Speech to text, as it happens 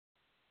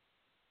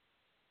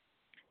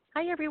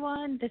Hi,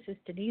 everyone. This is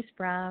Denise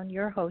Brown,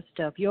 your host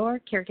of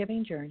Your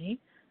Caregiving Journey,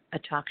 a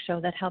talk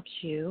show that helps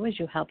you as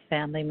you help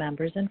family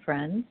members and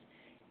friends.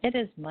 It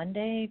is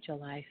Monday,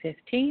 July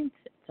 15th.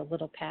 It's a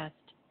little past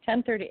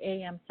 10:30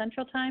 a.m.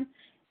 Central Time,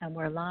 and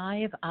we're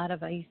live out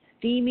of a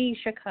steamy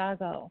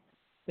Chicago.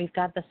 We've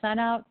got the sun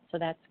out, so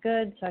that's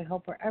good. So I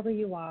hope wherever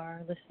you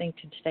are listening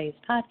to today's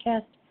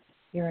podcast,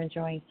 you're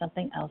enjoying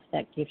something else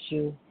that gives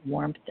you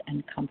warmth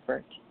and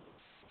comfort.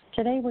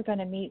 Today we're going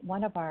to meet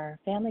one of our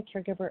Family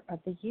Caregiver of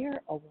the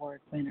Year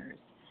Award winners.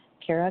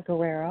 Kara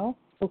Guerrero,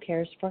 who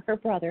cares for her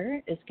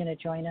brother, is going to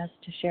join us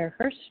to share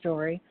her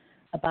story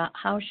about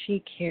how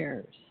she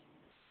cares.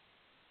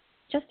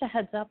 Just a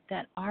heads up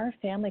that our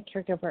Family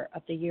Caregiver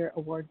of the Year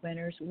Award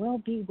winners will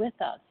be with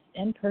us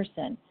in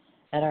person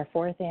at our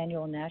 4th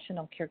Annual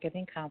National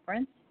Caregiving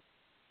Conference.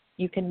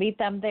 You can meet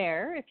them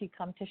there if you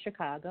come to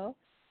Chicago.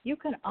 You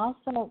can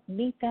also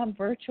meet them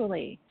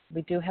virtually.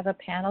 We do have a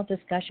panel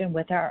discussion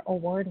with our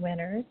award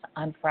winners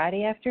on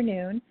Friday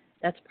afternoon.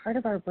 That's part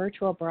of our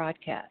virtual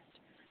broadcast.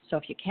 So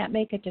if you can't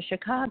make it to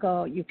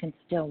Chicago, you can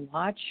still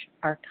watch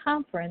our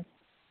conference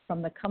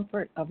from the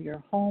comfort of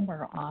your home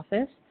or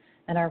office,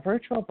 and our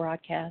virtual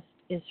broadcast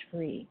is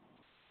free.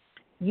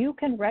 You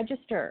can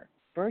register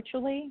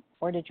virtually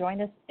or to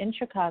join us in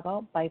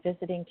Chicago by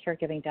visiting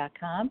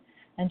caregiving.com.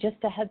 And just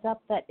a heads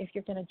up that if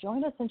you're going to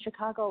join us in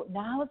Chicago,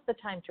 now is the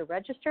time to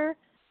register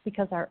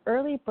because our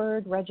early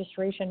bird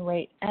registration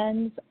rate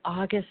ends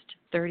August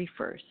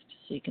 31st.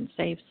 So you can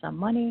save some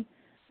money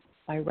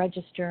by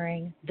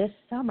registering this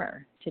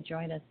summer to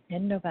join us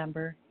in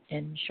November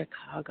in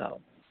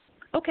Chicago.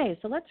 Okay,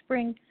 so let's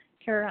bring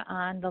Kara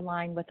on the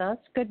line with us.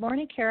 Good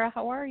morning, Kara.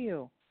 How are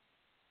you?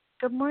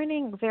 Good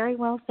morning. Very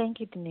well,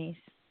 thank you, Denise.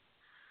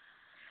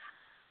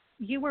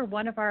 You were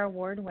one of our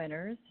award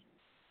winners.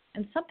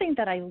 And something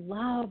that I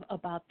love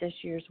about this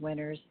year's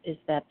winners is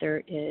that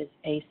there is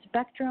a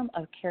spectrum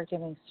of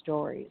caregiving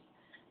stories.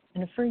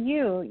 And for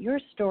you, your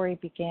story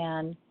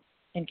began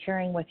in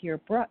caring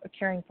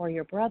for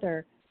your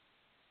brother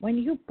when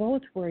you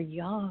both were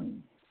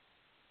young.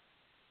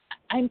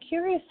 I'm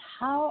curious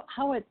how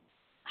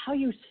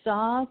you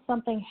saw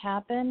something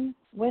happen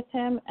with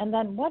him, and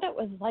then what it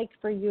was like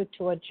for you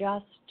to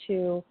adjust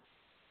to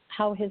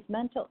how his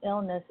mental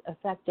illness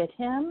affected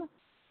him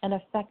and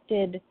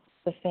affected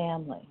the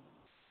family.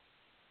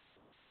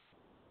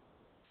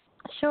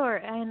 Sure,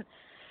 and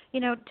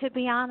to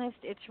be honest,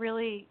 it's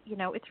really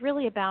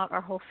about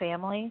our whole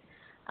family.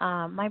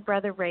 My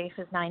brother Rafe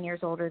is 9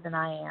 years older than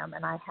I am,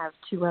 and I have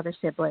two other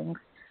siblings.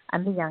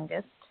 I'm the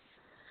youngest,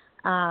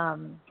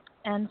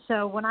 and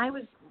so when I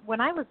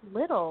was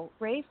little,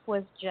 Rafe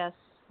was just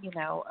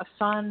a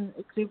fun,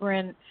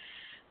 exuberant,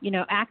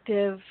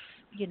 active,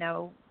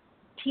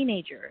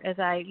 teenager as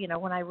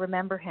when I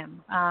remember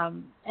him.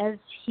 As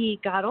he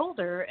got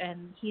older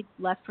and he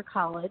left for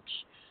college,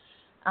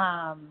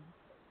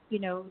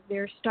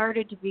 there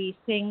started to be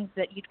things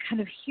that you'd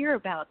kind of hear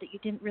about that you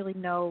didn't really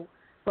know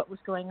what was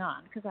going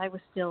on because I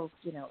was still,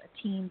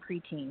 a teen,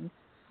 preteen.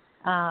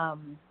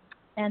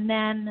 And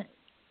then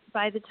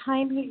by the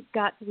time he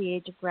got to the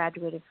age of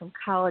graduating from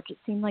college, it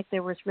seemed like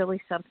there was really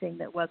something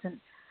that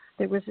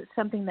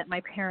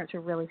my parents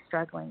were really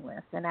struggling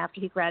with. And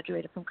after he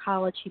graduated from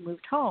college, he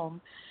moved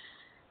home.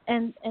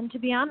 And to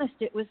be honest,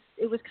 it was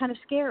kind of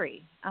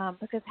scary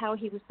because how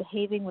he was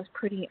behaving was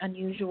pretty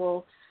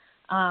unusual.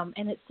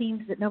 And it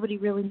seems that nobody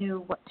really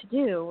knew what to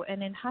do.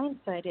 And in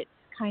hindsight, it's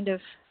kind of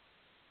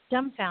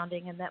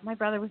dumbfounding in that my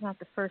brother was not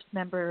the first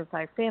member of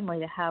our family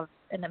to have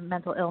a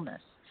mental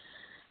illness.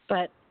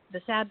 But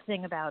the sad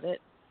thing about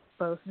it,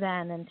 both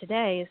then and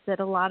today, is that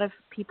a lot of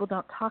people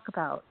don't talk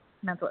about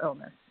mental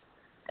illness.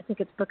 I think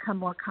it's become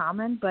more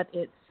common, but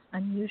it's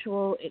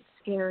unusual, it's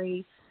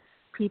scary.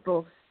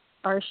 People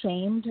are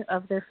ashamed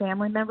of their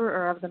family member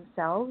or of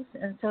themselves.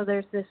 And so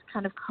there's this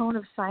kind of cone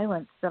of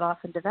silence that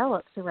often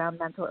develops around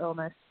mental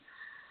illness.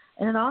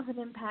 And it often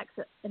impacts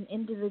an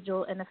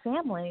individual and a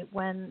family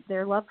when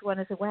their loved one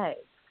is away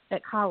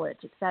at college.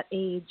 It's that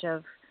age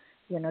of,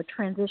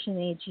 transition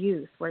age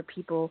youth where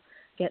people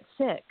get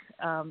sick.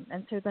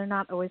 And so they're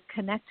not always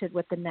connected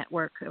with the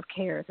network of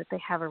care that they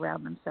have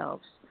around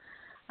themselves.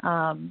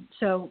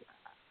 So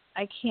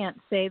I can't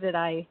say that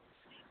I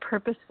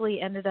purposefully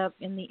ended up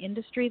in the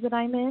industry that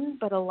I'm in,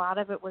 but a lot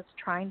of it was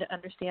trying to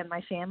understand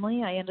my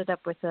family. I ended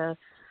up with a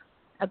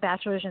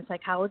bachelor's in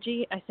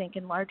psychology, I think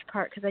in large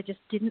part because I just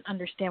didn't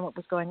understand what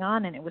was going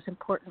on, and it was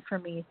important for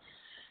me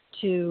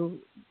to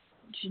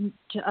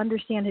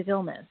understand his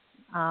illness.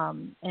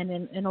 And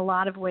in a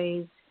lot of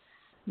ways,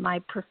 my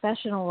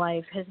professional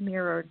life has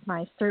mirrored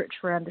my search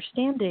for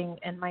understanding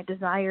and my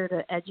desire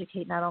to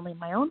educate not only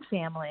my own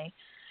family,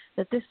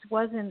 that this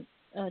wasn't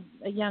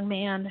a young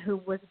man who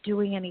was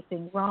doing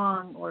anything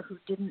wrong or who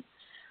didn't,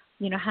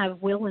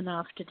 have will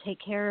enough to take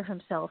care of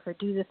himself or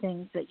do the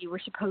things that you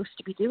were supposed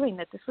to be doing,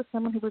 that this was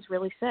someone who was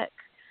really sick.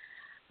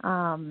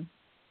 And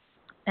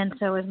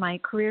so as my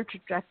career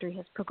trajectory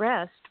has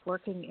progressed,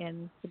 working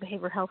in the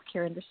behavioral health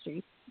care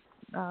industry,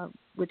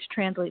 which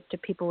translates to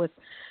people with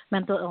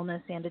mental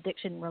illness and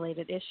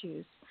addiction-related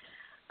issues,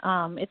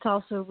 It's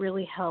also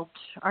really helped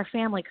our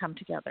family come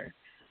together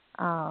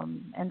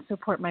and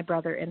support my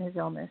brother in his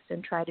illness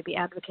and try to be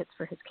advocates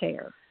for his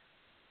care.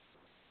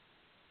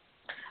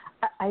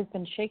 I've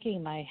been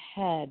shaking my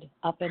head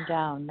up and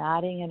down,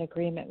 nodding in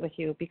agreement with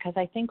you, because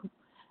I think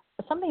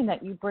something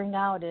that you bring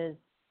out is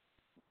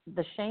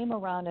the shame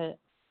around a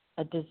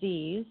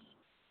disease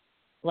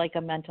like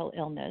a mental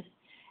illness,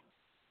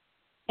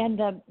 and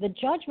the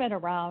judgment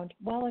around,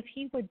 well, if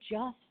he would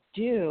just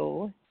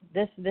do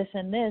this, this,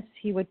 and this,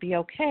 he would be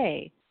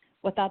okay,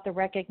 without the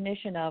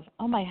recognition of,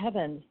 oh my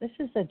heavens, this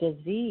is a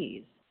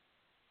disease.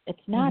 It's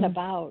not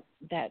about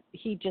that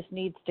he just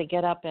needs to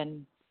get up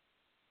and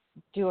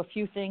do a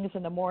few things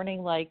in the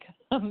morning like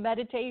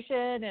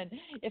meditation, and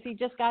if he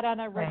just got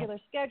on a regular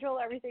schedule,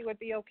 everything would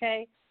be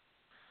okay.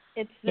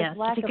 It's this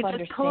lack of understanding. If he could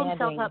just pull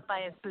himself up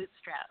by his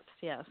bootstraps,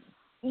 yes.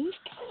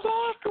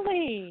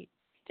 Exactly.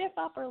 Stiff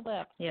upper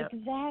lip. Yep.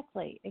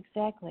 Exactly.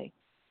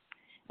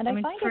 And I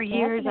find for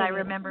years I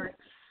remember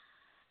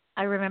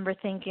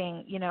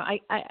thinking,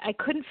 I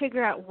couldn't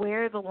figure out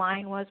where the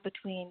line was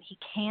between he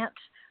can't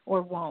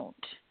or won't,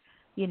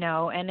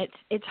 and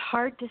it's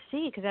hard to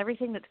see because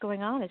everything that's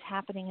going on is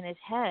happening in his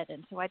head.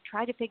 And so I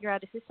try to figure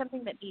out, is this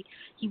something that he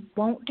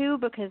won't do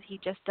because he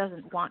just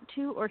doesn't want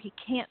to, or he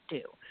can't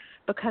do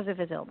because of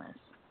his illness?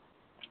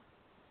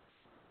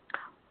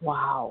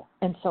 Wow.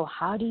 And so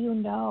how do you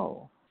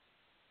know?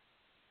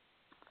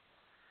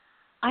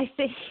 I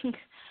think,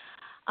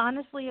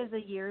 honestly, as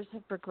the years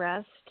have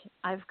progressed,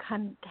 I've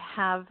come to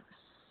have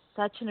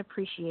such an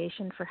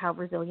appreciation for how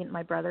resilient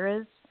my brother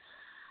is.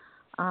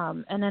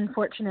 And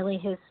unfortunately,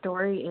 his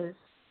story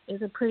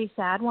is a pretty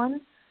sad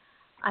one.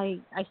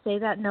 I say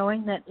that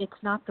knowing that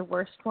it's not the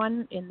worst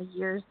one. In the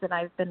years that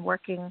I've been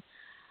working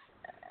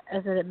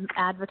as an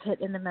advocate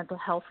in the mental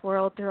health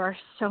world, there are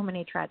so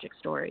many tragic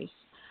stories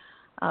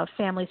of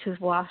families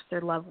who've lost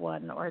their loved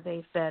one, or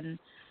they've been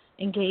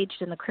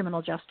engaged in the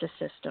criminal justice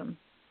system,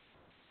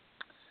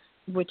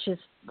 which is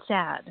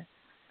sad.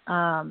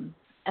 As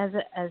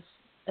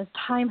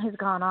time has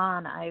gone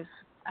on, I've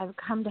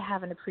come to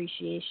have an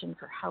appreciation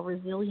for how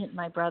resilient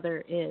my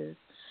brother is,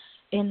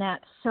 in that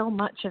so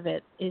much of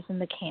it is in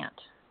the can't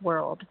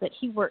world, that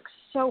he works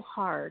so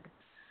hard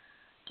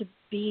to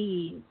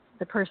be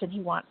the person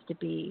he wants to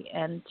be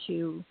and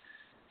to,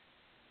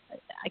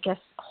 I guess,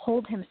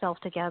 hold himself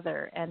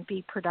together and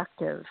be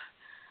productive.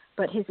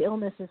 But his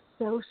illness is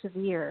so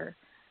severe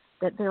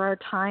that there are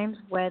times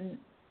when,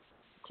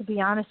 to be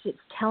honest, it's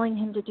telling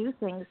him to do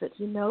things that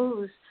he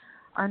knows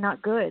are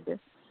not good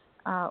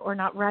or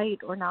not right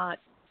or not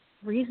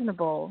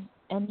reasonable,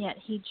 and yet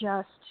he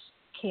just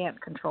can't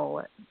control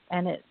it.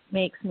 And it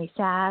makes me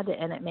sad,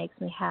 and it makes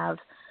me have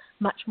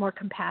much more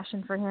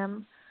compassion for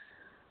him.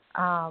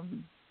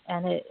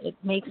 And it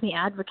makes me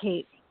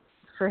advocate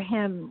for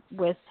him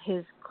with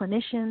his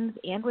clinicians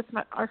and with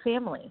our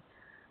family.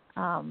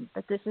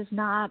 But this is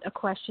not a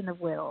question of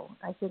will.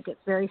 I think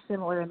it's very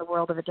similar in the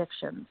world of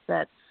addictions,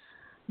 that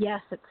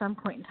yes, at some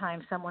point in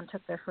time someone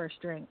took their first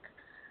drink,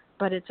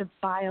 but it's a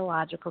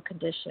biological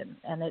condition,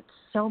 and it's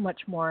so much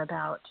more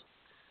about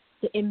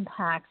the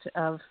impact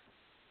of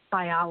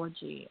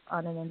biology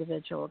on an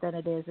individual than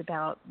it is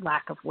about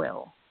lack of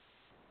will.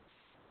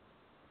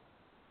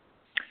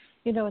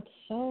 It's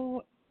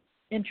so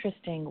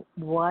interesting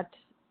what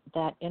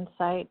that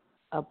insight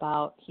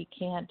about he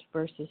can't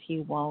versus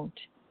he won't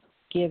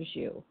gives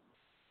you.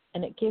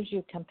 And it gives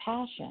you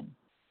compassion.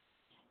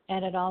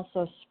 And it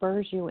also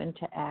spurs you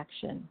into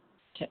action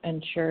to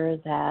ensure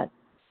that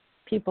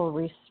people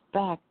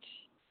respect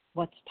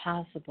what's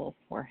possible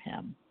for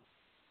him.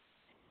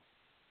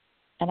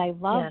 And I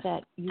love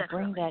that you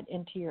definitely bring that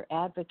into your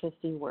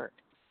advocacy work.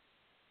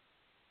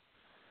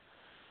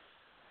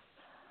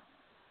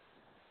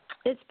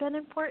 It's been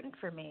important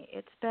for me.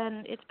 It's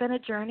been a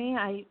journey.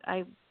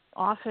 I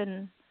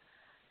often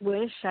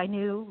wish I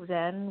knew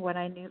then what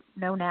I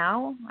know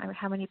now.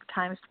 How many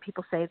times do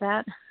people say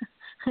that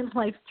in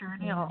life's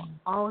journey,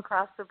 all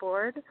across the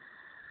board?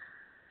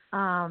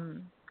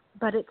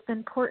 But it's been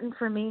important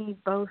for me,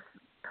 both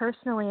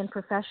personally and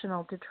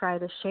professional, to try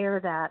to share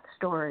that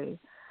story.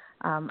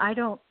 I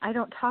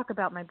don't talk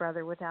about my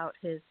brother without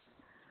his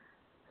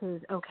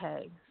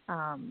okay.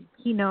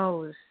 He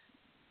knows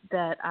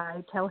that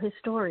I tell his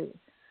story,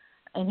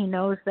 and he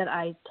knows that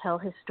I tell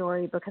his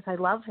story because I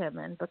love him,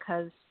 and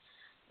because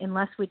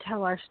unless we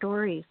tell our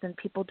stories, then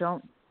people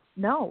don't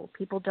know.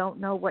 People don't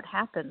know what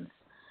happens,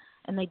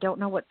 and they don't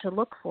know what to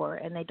look for,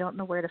 and they don't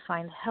know where to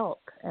find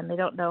help, and they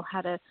don't know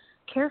how to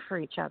care for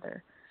each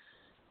other.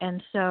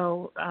 And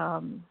so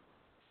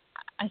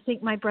I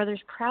think my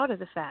brother's proud of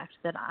the fact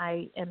that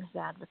I am his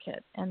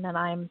advocate, and that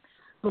I'm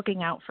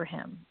looking out for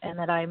him, and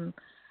that I'm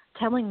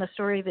telling the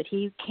story that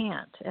he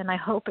can't. And I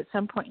hope at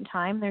some point in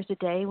time there's a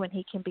day when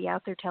he can be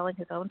out there telling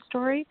his own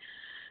story.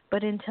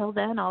 But until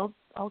then, I'll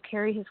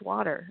carry his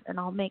water, and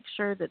I'll make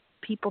sure that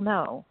people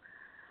know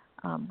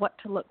what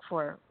to look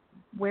for,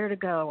 where to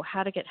go,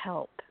 how to get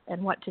help,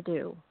 and what to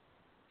do.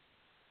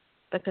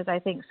 Because I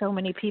think so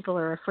many people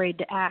are afraid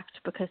to act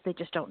because they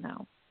just don't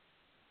know.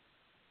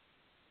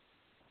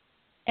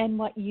 And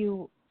what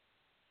you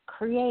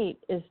create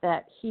is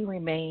that he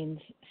remains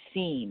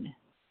seen.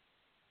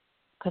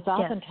 Because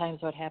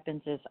oftentimes what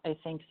happens is I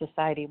think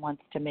society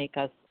wants to make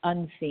us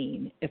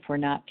unseen if we're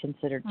not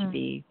considered to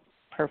be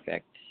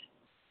perfect.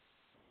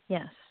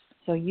 Yes.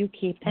 So you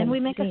keep him and we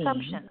make seen.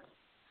 assumptions.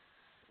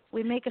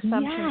 We make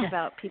assumptions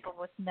about people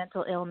with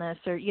mental illness,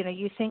 or,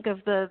 you think of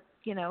the,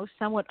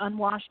 somewhat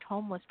unwashed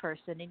homeless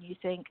person, and you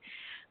think,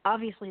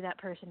 obviously that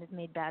person has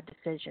made bad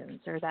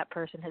decisions, or that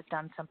person has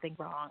done something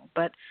wrong.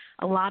 But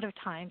a lot of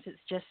times it's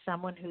just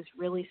someone who's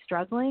really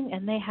struggling,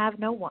 and they have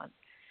no one,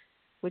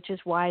 which is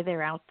why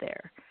they're out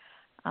there.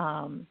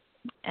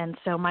 And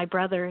so my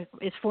brother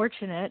is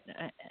fortunate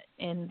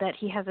in that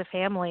he has a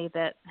family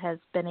that has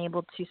been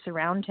able to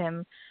surround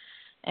him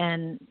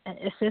and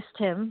assist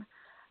him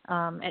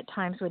at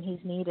times when he's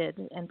needed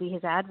and be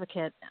his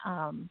advocate.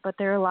 But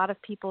there are a lot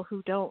of people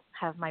who don't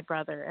have my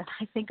brother. And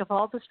I think of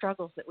all the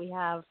struggles that we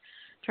have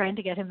trying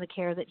to get him the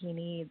care that he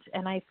needs.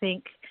 And I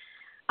think,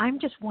 I'm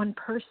just one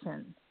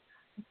person.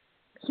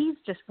 He's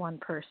just one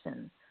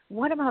person.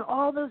 What about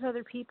all those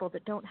other people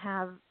that don't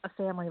have a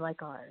family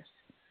like ours?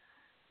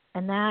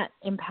 And that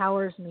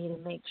empowers me to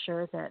make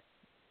sure that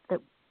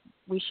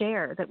we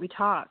share, that we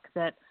talk,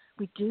 that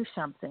we do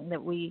something,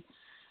 that we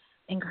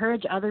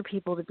encourage other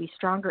people to be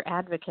stronger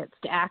advocates,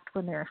 to act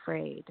when they're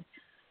afraid.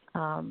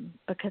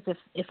 Because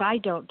if I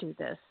don't do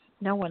this,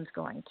 no one's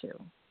going to.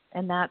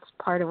 And that's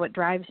part of what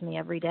drives me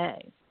every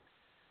day.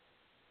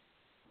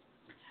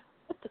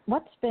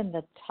 What's been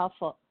the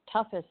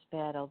toughest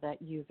battle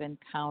that you've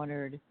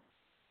encountered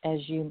as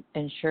you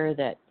ensure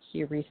that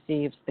he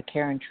receives the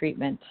care and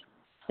treatment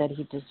that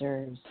he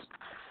deserves?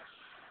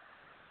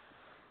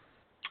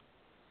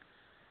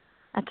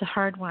 That's a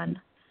hard one.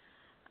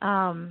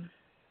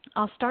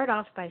 I'll start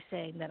off by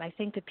saying that I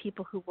think the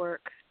people who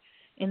work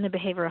in the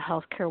behavioral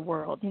health care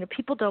world,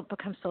 people don't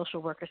become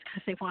social workers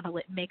because they want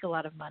to make a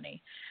lot of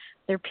money.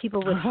 They're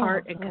people with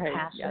heart and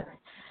compassion. Yes.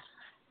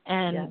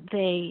 And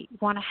they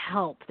want to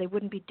help. They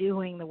wouldn't be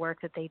doing the work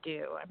that they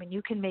do. I mean,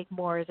 you can make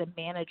more as a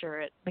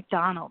manager at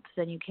McDonald's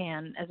than you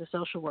can as a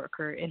social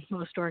worker in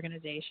most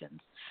organizations.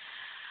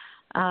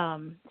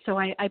 So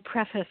I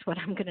preface what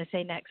I'm going to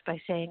say next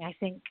by saying I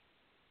think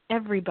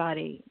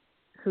everybody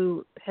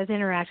who has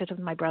interacted with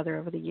my brother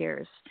over the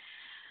years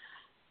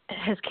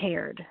has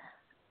cared.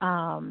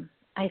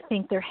 I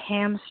think they're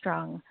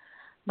hamstrung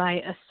by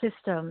a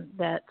system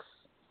that's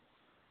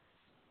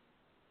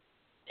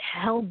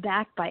held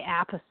back by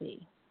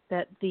apathy,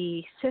 that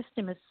the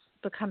system has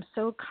become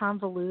so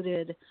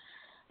convoluted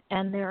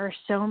and there are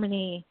so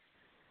many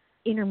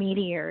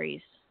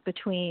intermediaries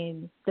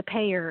between the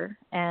payer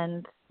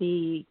and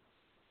the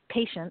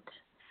patient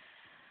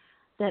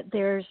that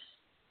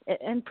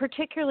and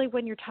particularly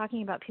when you're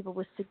talking about people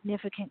with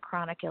significant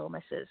chronic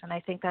illnesses, and I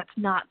think that's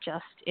not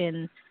just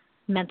in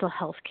mental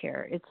health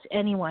care, it's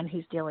anyone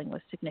who's dealing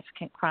with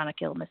significant chronic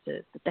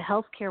illnesses, that the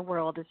healthcare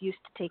world is used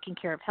to taking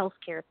care of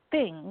healthcare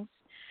things,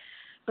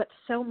 but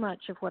so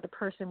much of what a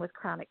person with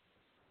chronic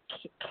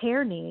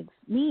care needs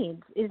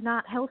is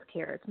not health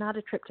care. It's not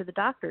a trip to the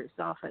doctor's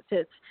office.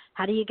 It's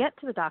how do you get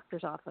to the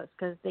doctor's office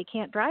because they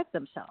can't drive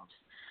themselves.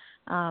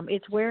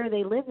 It's where are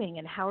they living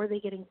and how are they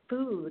getting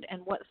food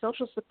and what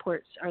social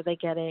supports are they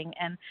getting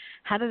and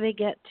how do they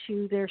get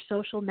to their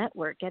social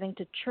network, getting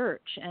to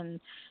church and,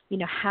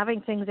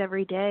 having things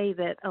every day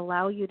that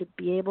allow you to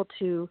be able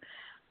to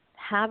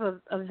have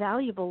a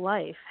valuable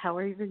life,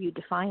 however you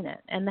define it.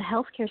 And the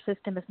healthcare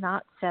system is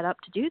not set up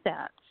to do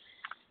that.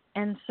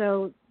 And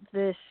so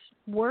this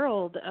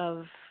world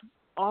of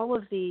all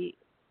of the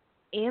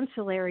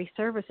ancillary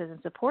services and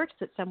supports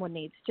that someone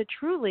needs to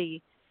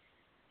truly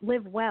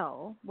live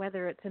well,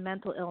 whether it's a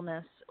mental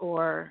illness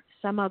or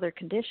some other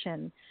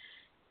condition,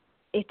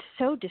 it's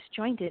so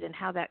disjointed in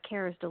how that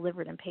care is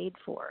delivered and paid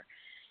for.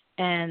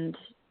 And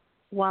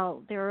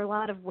while there are a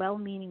lot of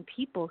well-meaning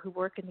people who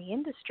work in the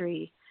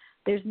industry,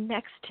 there's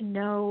next to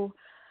no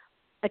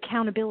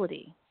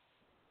accountability.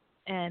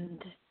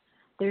 And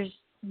there's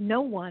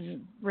no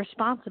one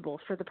responsible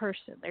for the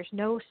person. There's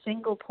no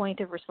single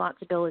point of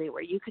responsibility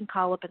where you can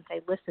call up and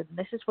say, listen,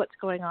 this is what's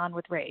going on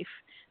with Rafe,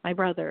 my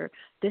brother.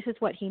 This is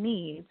what he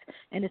needs,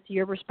 and it's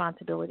your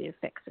responsibility to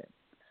fix it.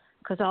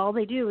 Because all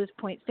they do is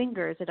point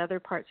fingers at other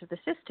parts of the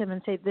system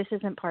and say, this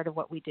isn't part of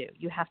what we do.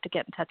 You have to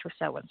get in touch with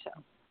so-and-so.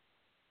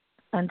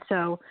 And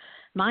so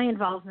my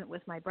involvement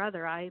with my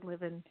brother, I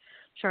live in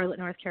Charlotte,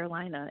 North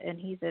Carolina, and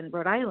he's in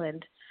Rhode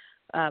Island.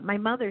 My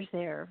mother's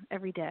there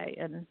every day,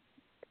 and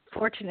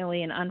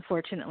fortunately and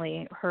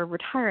unfortunately, her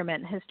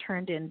retirement has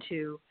turned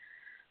into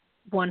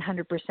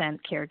 100%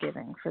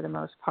 caregiving for the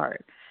most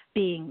part,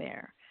 being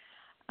there.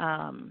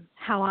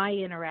 How I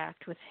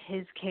interact with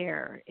his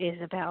care is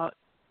about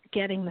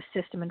getting the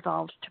system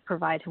involved to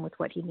provide him with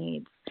what he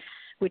needs,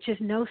 which is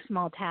no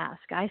small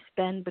task. I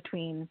spend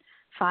between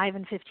 5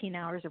 and 15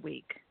 hours a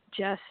week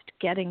just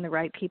getting the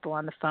right people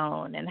on the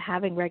phone and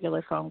having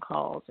regular phone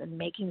calls and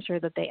making sure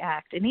that they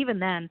act. And even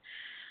then,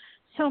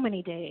 so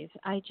many days,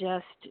 I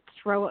just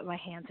throw up my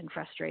hands in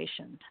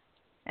frustration.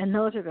 And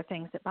those are the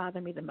things that bother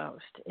me the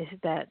most, is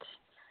that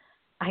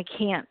I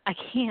can't.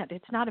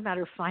 It's not a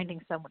matter of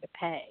finding someone to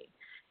pay.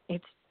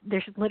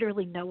 There's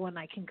literally no one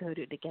I can go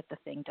to get the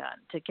thing done,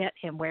 to get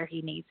him where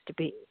he needs to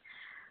be.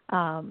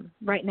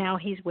 Right now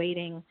he's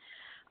waiting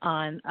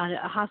on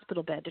a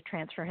hospital bed to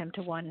transfer him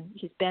to one.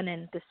 He's been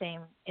in the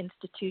same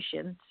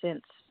institution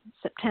since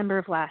September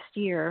of last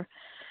year,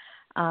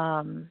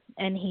 and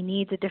he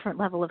needs a different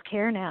level of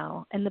care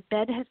now. And the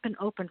bed has been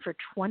open for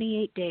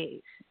 28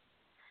 days.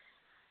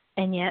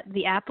 And yet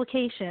the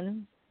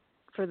application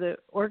for the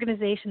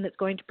organization that's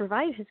going to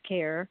provide his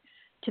care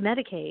to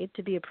Medicaid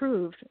to be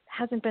approved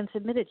hasn't been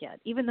submitted yet,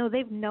 even though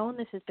they've known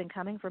this has been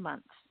coming for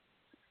months.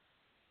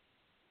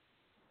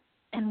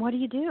 And what do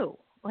you do?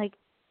 Like,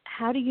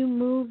 how do you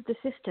move the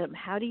system?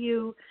 How do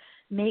you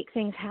make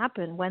things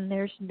happen when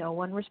there's no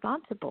one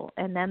responsible?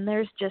 And then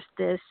there's just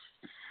this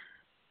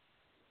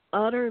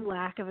utter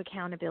lack of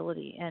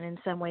accountability and in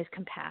some ways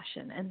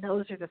compassion. And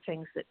those are the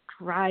things that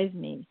drive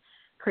me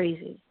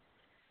crazy,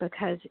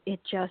 because it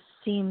just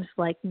seems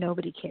like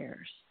nobody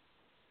cares.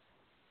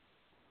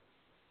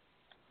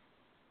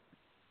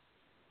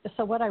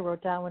 So what I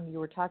wrote down when you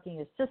were talking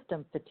is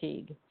system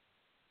fatigue.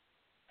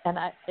 And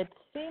it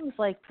seems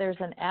like there's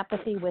an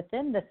apathy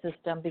within the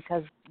system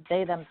because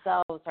they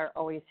themselves are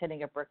always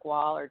hitting a brick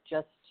wall or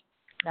just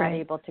not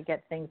able to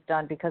get things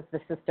done because the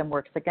system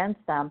works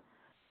against them.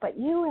 But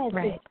you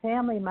as his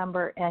family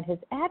member and his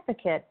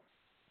advocate,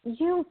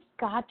 you've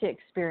got to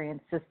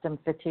experience system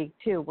fatigue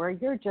too, where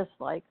you're just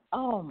like,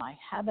 oh my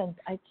heavens,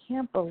 I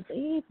can't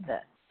believe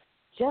this.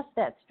 Just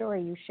that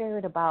story you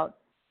shared about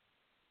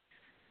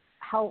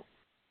how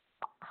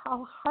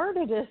hard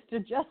it is to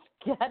just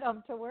get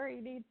him to where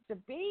he needs to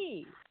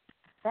be.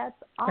 That's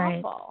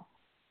awful.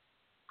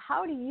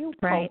 How do you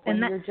cope when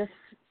you're just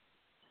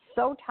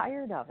so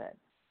tired of it?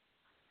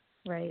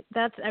 Right.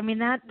 That's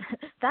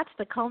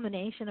the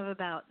culmination of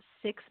about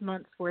 6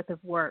 months worth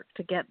of work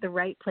to get the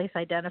right place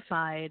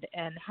identified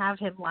and have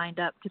him lined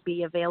up to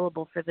be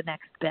available for the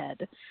next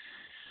bed.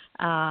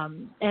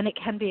 And it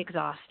can be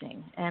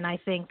exhausting. And I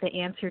think the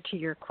answer to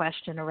your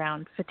question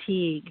around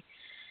fatigue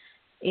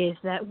is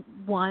that,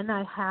 one,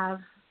 I have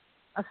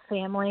a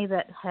family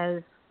that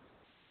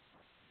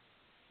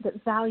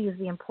values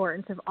the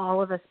importance of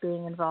all of us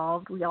being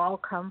involved. We all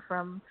come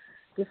from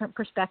different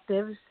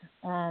perspectives,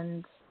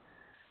 and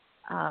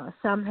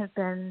some have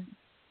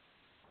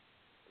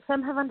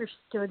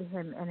understood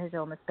him and his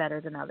illness better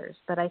than others.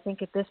 But I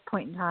think at this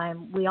point in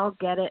time, we all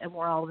get it, and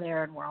we're all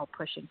there, and we're all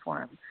pushing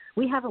for him.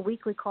 We have a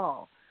weekly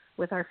call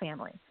with our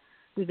family.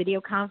 We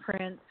video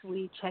conference,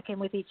 we check in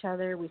with each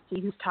other, we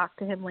see who's talked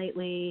to him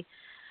lately,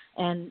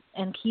 and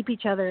keep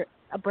each other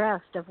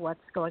abreast of what's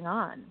going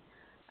on.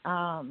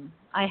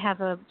 I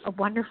have a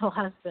wonderful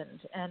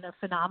husband and a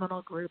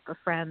phenomenal group of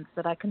friends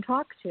that I can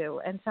talk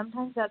to, and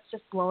sometimes that's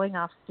just blowing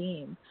off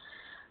steam.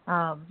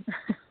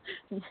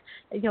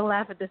 You'll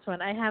laugh at this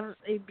one. I have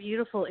a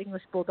beautiful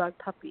English Bulldog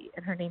puppy,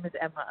 and her name is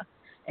Emma,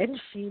 and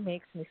she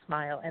makes me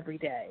smile every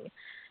day,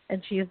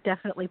 and she is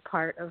definitely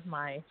part of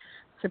my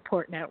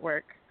support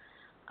network.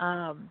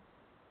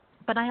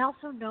 But I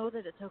also know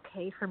that it's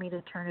okay for me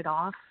to turn it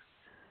off.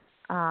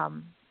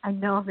 I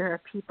know there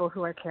are people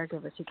who are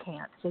caregivers who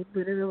can't. They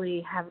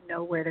literally have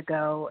nowhere to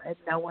go and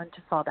no one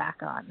to fall back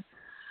on.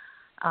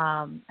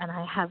 And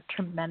I have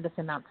tremendous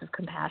amounts of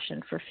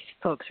compassion for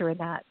folks who are in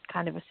that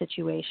kind of a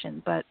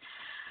situation. But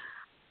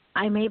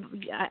I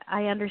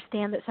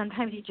understand that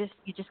sometimes you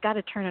just got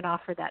to turn it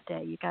off for that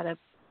day. You got to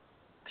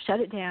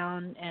shut it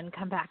down and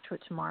come back to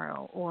it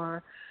tomorrow.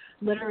 Or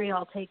literally,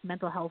 I'll take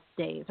mental health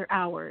days or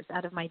hours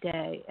out of my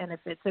day. And if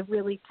it's a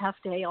really tough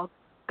day,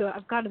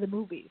 I've gone to the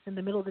movies in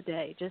the middle of the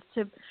day just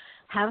to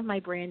have my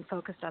brain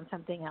focused on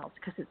something else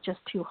because it's just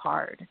too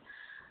hard.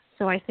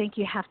 So I think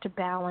you have to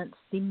balance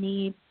the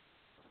need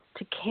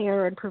to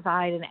care and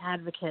provide and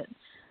advocate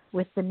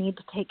with the need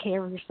to take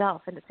care of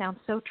yourself. And it sounds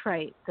so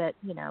trite that,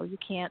 you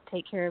can't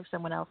take care of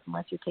someone else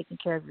unless you're taking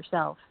care of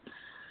yourself.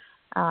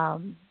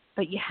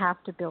 But you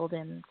have to build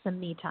in some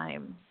me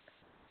time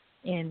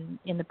in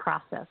the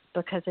process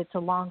because it's a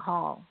long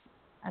haul.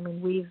 I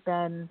mean, we've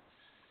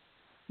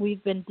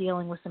been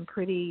dealing with some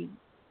pretty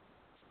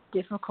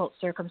difficult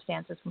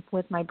circumstances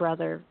with my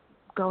brother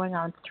going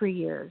on 3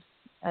 years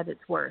at its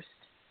worst.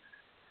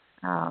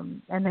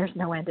 And there's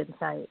no end in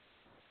sight.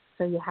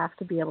 So you have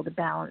to be able to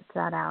balance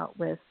that out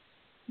with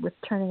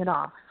turning it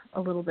off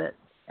a little bit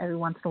every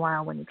once in a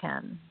while when you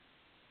can.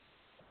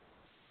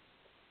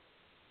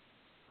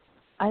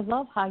 I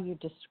love how you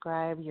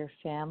describe your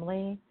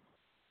family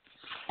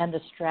and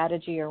the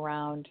strategy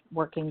around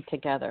working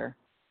together.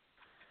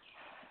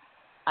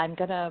 I'm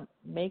going to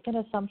make an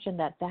assumption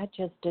that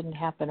just didn't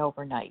happen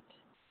overnight.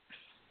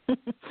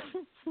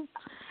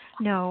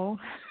 No.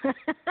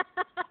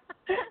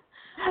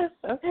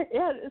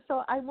 Yeah,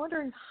 so I'm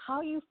wondering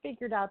how you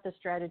figured out the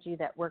strategy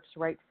that works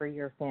right for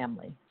your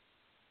family.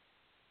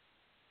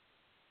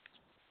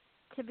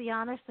 To be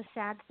honest, the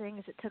sad thing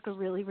is it took a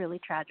really, really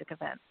tragic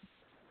event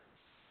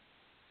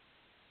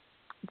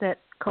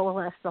that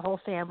coalesced the whole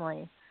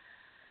family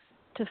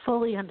to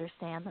fully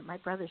understand that my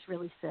brother's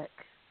really sick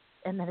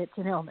and that it's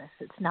an illness.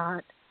 It's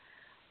not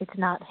It's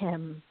not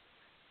him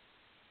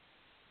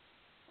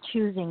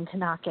choosing to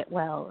not get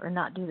well or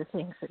not do the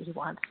things that he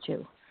wants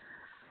to.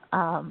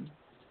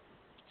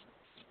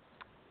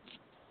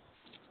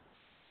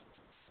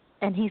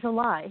 And he's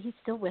alive. He's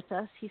still with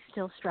us. He's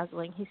still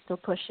struggling. He's still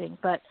pushing.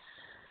 But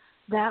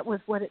that was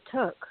what it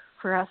took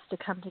for us to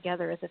come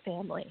together as a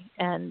family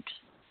and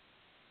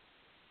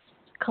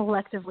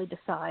collectively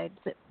decide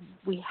that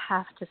we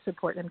have to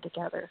support him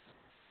together,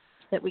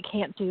 that we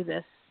can't do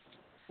this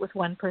with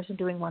one person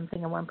doing one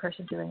thing and one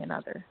person doing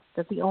another,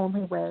 that the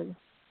only way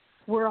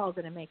we're all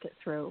going to make it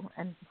through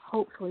and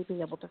hopefully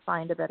be able to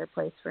find a better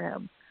place for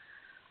him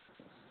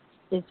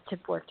is to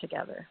work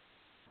together.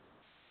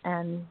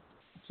 And,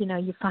 you know,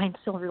 you find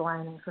silver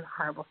linings when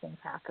horrible things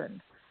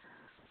happen.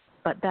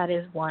 But that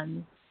is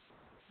one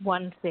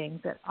thing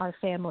that our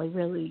family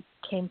really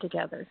came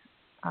together.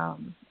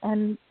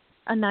 And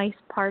a nice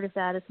part of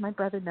that is my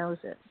brother knows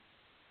it.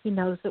 He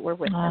knows that we're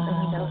with him,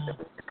 and he knows that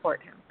we support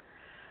him.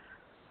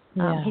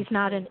 He's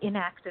not an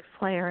inactive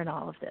player in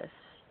all of this.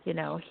 You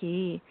know,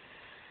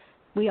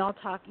 we all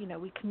talk, you know,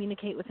 we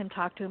communicate with him,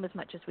 talk to him as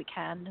much as we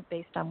can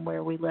based on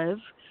where we live.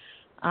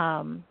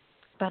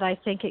 But I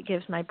think it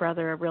gives my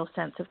brother a real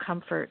sense of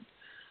comfort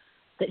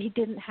that he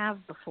didn't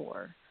have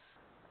before,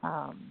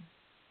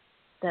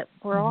 that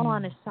we're all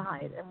on his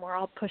side and we're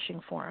all pushing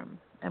for him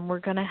and we're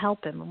going to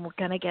help him and we're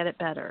going to get it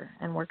better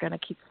and we're going to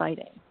keep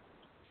fighting.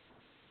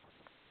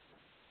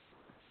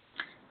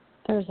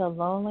 There's a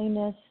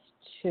loneliness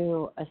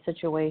to a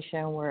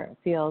situation where it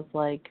feels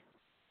like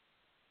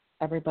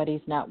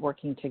everybody's not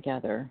working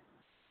together.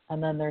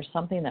 And then there's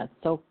something that's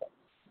so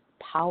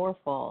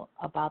powerful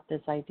about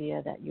this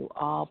idea that you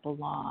all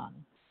belong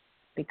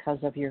because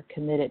of your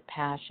committed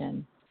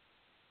passion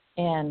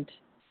and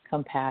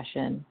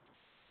compassion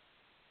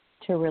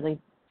to really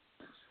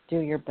do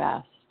your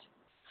best,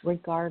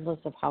 regardless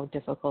of how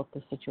difficult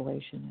the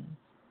situation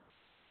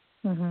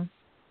is. Mm-hmm.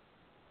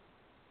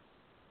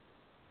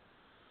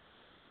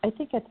 I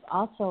think it's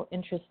also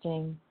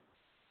interesting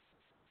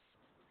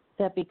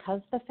that because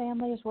the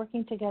family is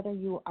working together,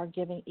 you are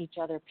giving each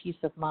other peace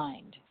of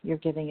mind. You're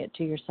giving it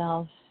to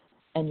yourself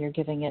and you're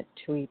giving it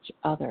to each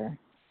other.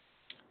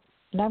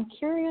 And I'm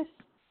curious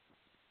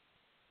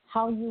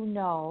how you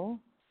know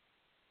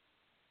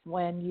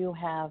when you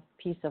have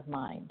peace of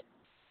mind.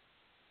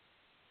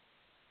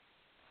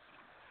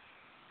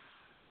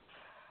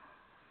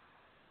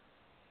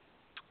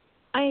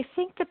 I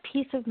think the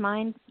peace of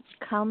mind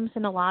comes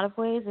in a lot of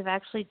ways of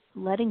actually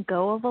letting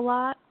go of a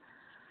lot.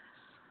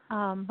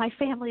 My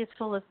family is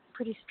full of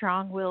pretty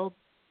strong-willed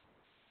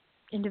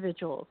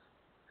individuals.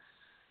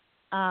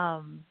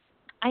 I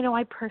know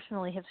I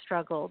personally have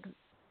struggled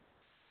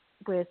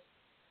with,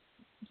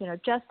 you know,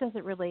 just as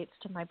it relates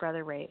to my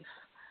brother Rafe,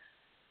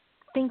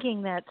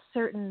 thinking that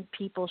certain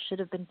people should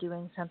have been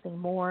doing something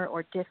more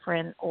or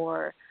different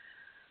or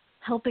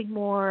helping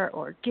more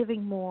or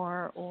giving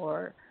more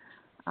or,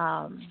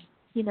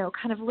 you know,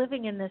 kind of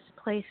living in this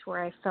place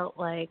where I felt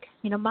like,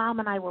 you know, Mom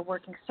and I were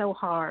working so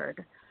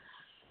hard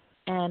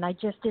and I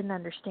just didn't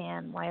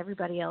understand why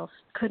everybody else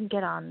couldn't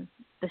get on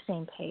the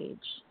same page.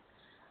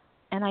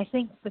 And I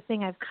think the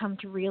thing I've come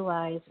to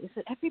realize is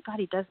that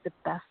everybody does the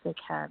best they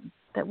can,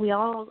 that we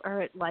all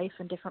are at life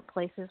in different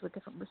places with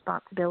different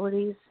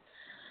responsibilities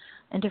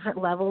and different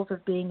levels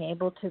of being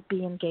able to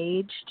be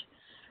engaged.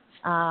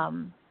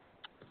 And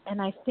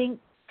I think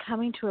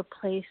coming to a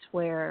place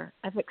where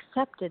I've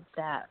accepted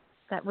that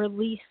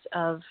release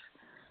of,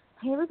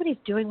 hey, everybody's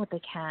doing what they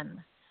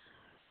can,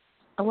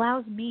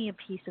 allows me a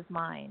peace of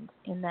mind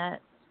in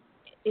that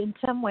in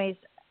some ways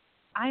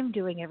I'm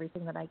doing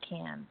everything that I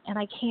can, and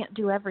I can't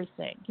do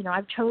everything. You know,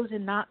 I've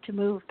chosen not to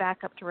move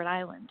back up to Rhode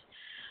Island.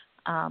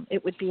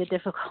 It would be a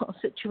difficult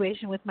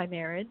situation with my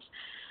marriage.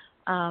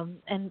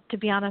 And to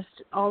be honest,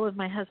 all of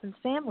my husband's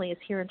family is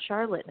here in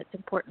Charlotte, and it's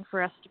important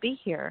for us to be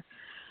here.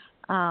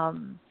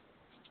 And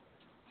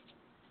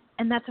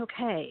that's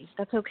okay.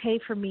 That's okay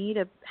for me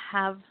to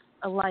have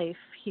a life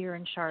here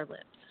in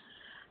Charlotte.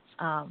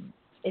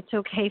 It's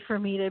okay for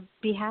me to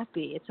be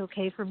happy. It's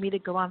okay for me to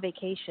go on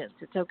vacations.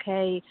 It's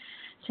okay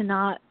to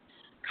not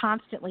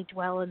constantly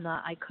dwell in the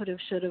I could have,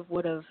 should have,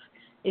 would have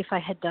if I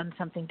had done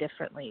something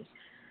differently.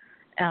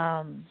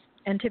 And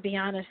to be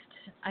honest,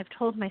 I've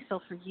told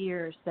myself for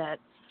years that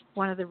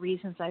one of the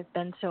reasons I've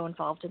been so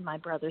involved in my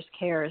brother's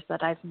care is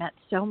that I've met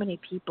so many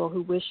people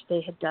who wish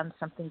they had done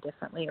something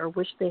differently or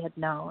wish they had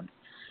known.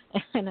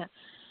 And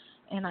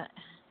in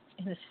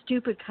a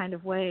stupid kind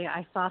of way,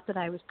 I thought that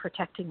I was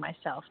protecting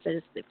myself, that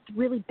if a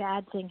really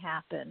bad thing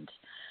happened,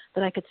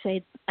 that I could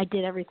say I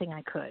did everything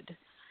I could.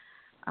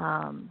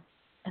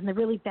 And the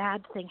really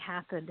bad thing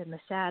happened, and the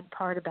sad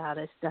part about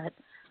it is that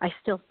I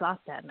still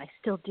thought that, and I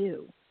still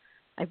do.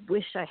 I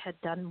wish I had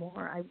done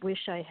more. I wish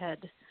I had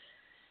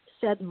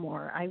said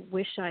more. I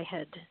wish I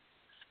had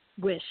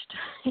wished.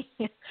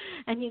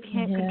 And you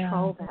can't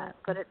control that,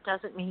 but it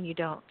doesn't mean you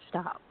don't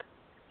stop.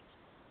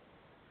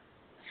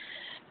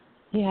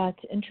 Yeah,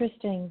 it's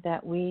interesting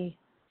that we,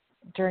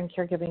 during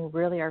caregiving,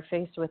 really are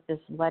faced with this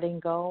letting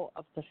go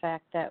of the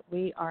fact that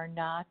we are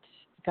not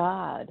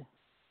God.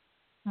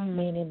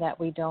 meaning that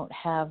we don't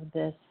have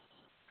this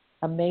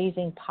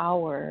amazing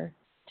power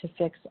to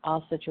fix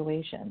all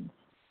situations.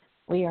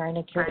 We are in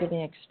a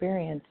caregiving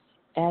experience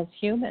as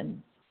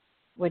humans,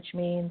 which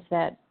means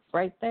that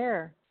right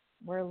there,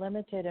 we're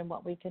limited in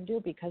what we can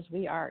do because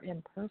we are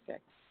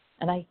imperfect.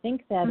 And I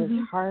think that is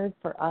hard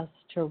for us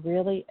to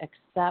really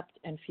accept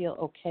and feel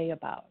okay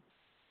about.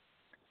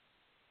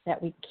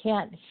 That we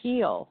can't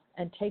heal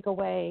and take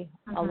away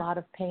a lot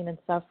of pain and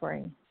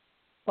suffering.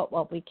 But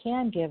what we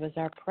can give is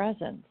our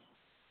presence.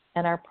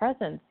 And our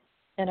presence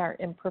and our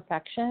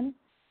imperfection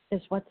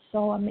is what's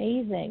so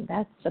amazing.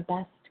 That's the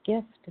best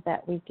gift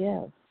that we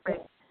give.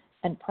 Right.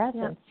 And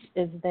presence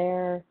is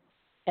there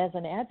as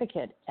an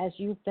advocate, as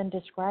you've been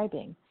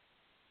describing.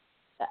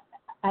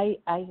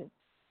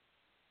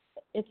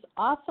 It's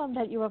awesome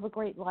that you have a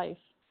great life.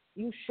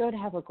 You should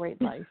have a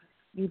great life.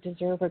 You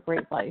deserve a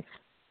great life.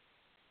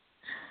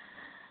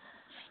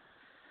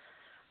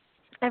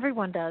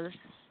 Everyone does.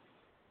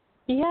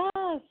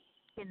 Yes.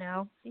 You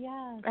know.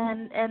 Yes.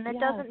 And it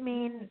doesn't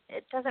mean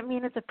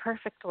it's a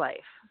perfect life.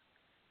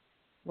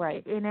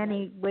 Right. In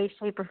any way,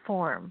 shape, or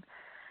form.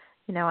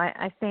 You know,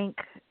 I think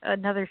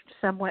another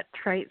somewhat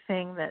trite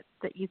thing that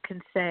you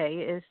can say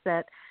is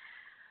that,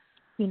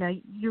 you know,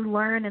 you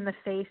learn in the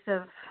face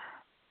of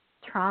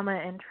trauma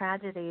and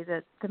tragedy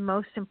that the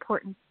most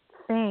important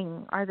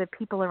thing are the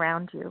people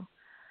around you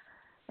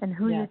and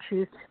who you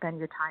choose to spend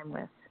your time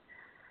with.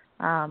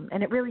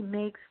 And it really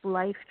makes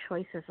life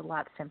choices a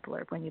lot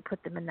simpler when you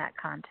put them in that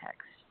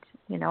context.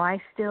 You know, I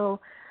still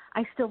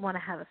want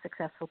to have a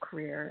successful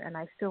career, and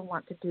I still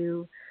want to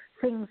do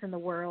things in the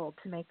world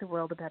to make the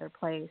world a better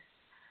place.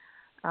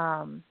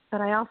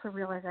 But I also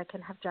realize I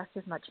can have just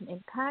as much an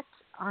impact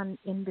on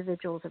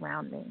individuals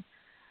around me.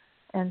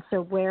 And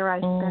so where I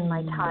spend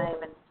my time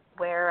and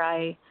where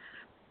I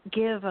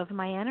give of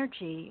my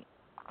energy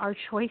are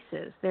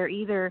choices. They're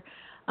either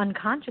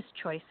unconscious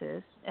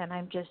choices, and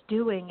I'm just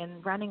doing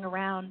and running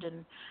around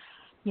and,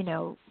 you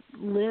know,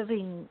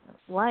 living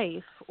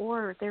life,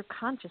 or they're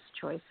conscious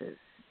choices,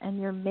 and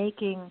you're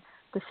making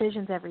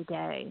decisions every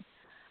day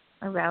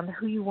around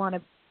who you want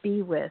to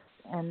be with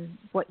and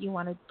what you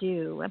want to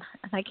do. And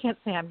I can't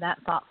say I'm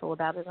that thoughtful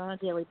about it on a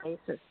daily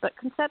basis, but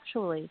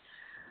conceptually,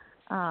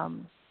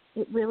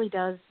 it really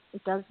does.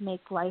 It does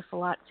make life a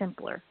lot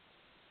simpler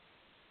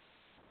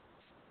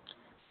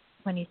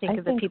when you think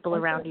of the people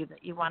around you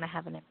that you want to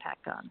have an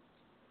impact on.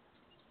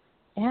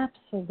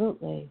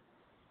 Absolutely.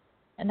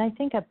 And I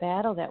think a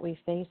battle that we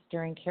face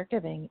during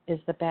caregiving is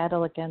the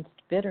battle against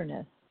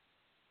bitterness.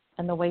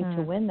 And the way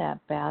to win that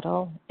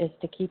battle is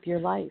to keep your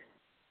life.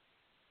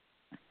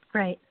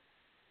 Right.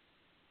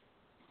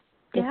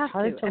 You have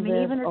to. I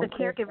mean, even as a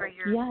caregiver,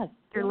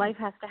 your life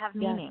has to have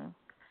meaning. Yes.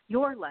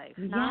 Your life,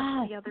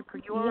 not the other.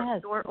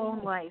 Your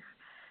own life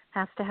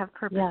has to have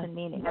purpose and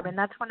meaning. I mean,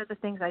 that's one of the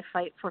things I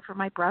fight for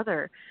my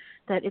brother,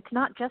 that it's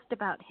not just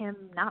about him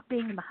not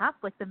being in the hospital.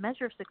 Like, the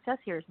measure of success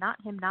here is not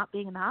him not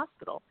being in the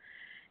hospital.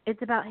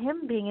 It's about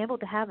him being able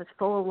to have as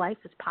full a life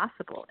as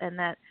possible, and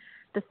that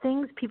the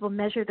things people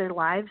measure their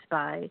lives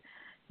by,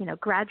 you know,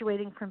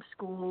 graduating from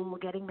school,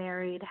 getting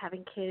married,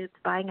 having kids,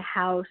 buying a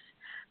house,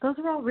 those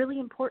are all really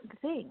important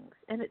things.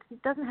 And it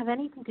doesn't have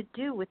anything to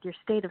do with your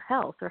state of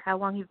health or how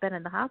long you've been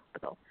in the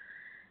hospital.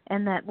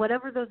 And that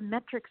whatever those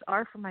metrics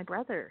are for my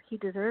brother, he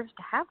deserves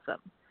to have them,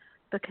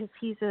 because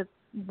he's a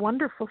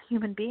wonderful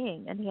human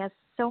being and he has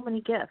so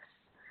many gifts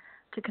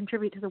to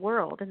contribute to the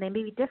world. And they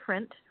may be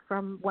different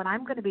from what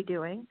I'm going to be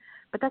doing,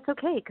 but that's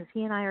okay, because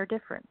he and I are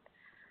different.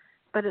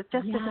 But it's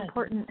just as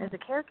important as a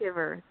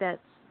caregiver that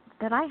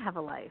I have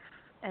a life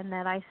and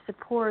that I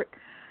support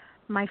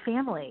my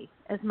family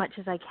as much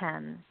as I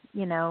can,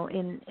 you know,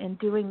 in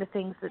doing the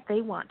things that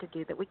they want to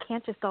do, that we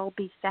can't just all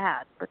be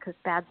sad because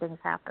bad things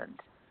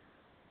happened.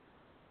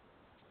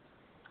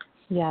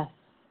 Yes.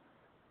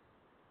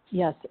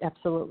 Yes,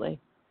 absolutely.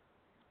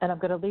 And I'm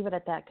going to leave it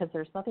at that, because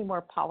there's nothing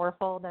more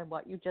powerful than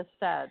what you just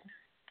said.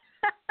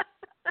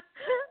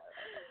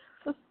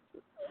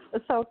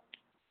 So,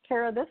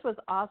 Kara, this was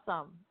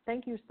awesome.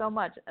 Thank you so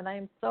much. And I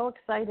am so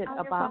excited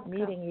about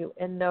meeting you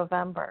in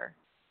November.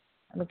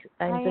 I'm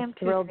just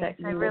thrilled that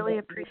you. I really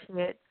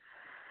appreciate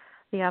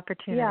the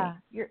opportunity. Yeah,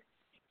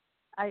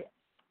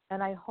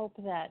 I hope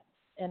that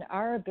in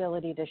our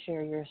ability to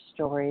share your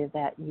story,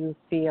 that you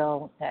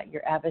feel that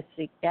your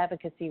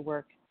advocacy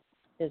work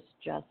is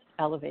just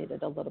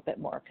elevated a little bit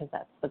more, because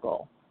that's the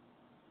goal.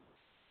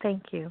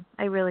 Thank you.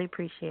 I really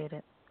appreciate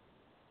it.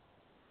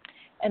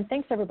 And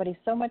thanks, everybody,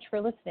 so much for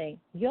listening.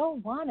 You'll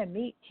want to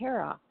meet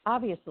Kara,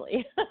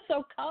 obviously.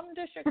 So come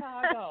to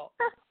Chicago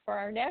for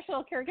our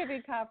National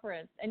Caregiving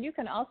Conference. And you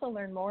can also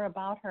learn more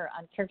about her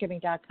on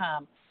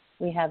caregiving.com.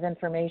 We have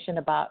information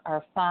about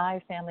our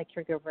 5 Family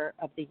Caregiver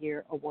of the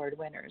Year award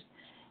winners.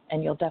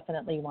 And you'll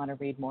definitely want to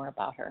read more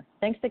about her.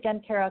 Thanks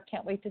again, Kara.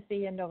 Can't wait to see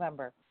you in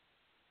November.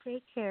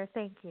 Take care.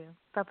 Thank you.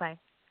 Bye-bye.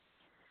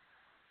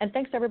 And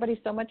thanks, everybody,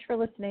 so much for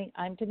listening.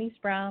 I'm Denise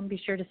Brown.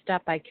 Be sure to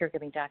stop by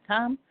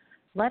caregiving.com.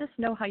 Let us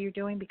know how you're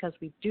doing, because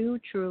we do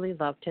truly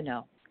love to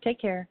know. Take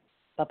care.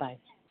 Bye-bye.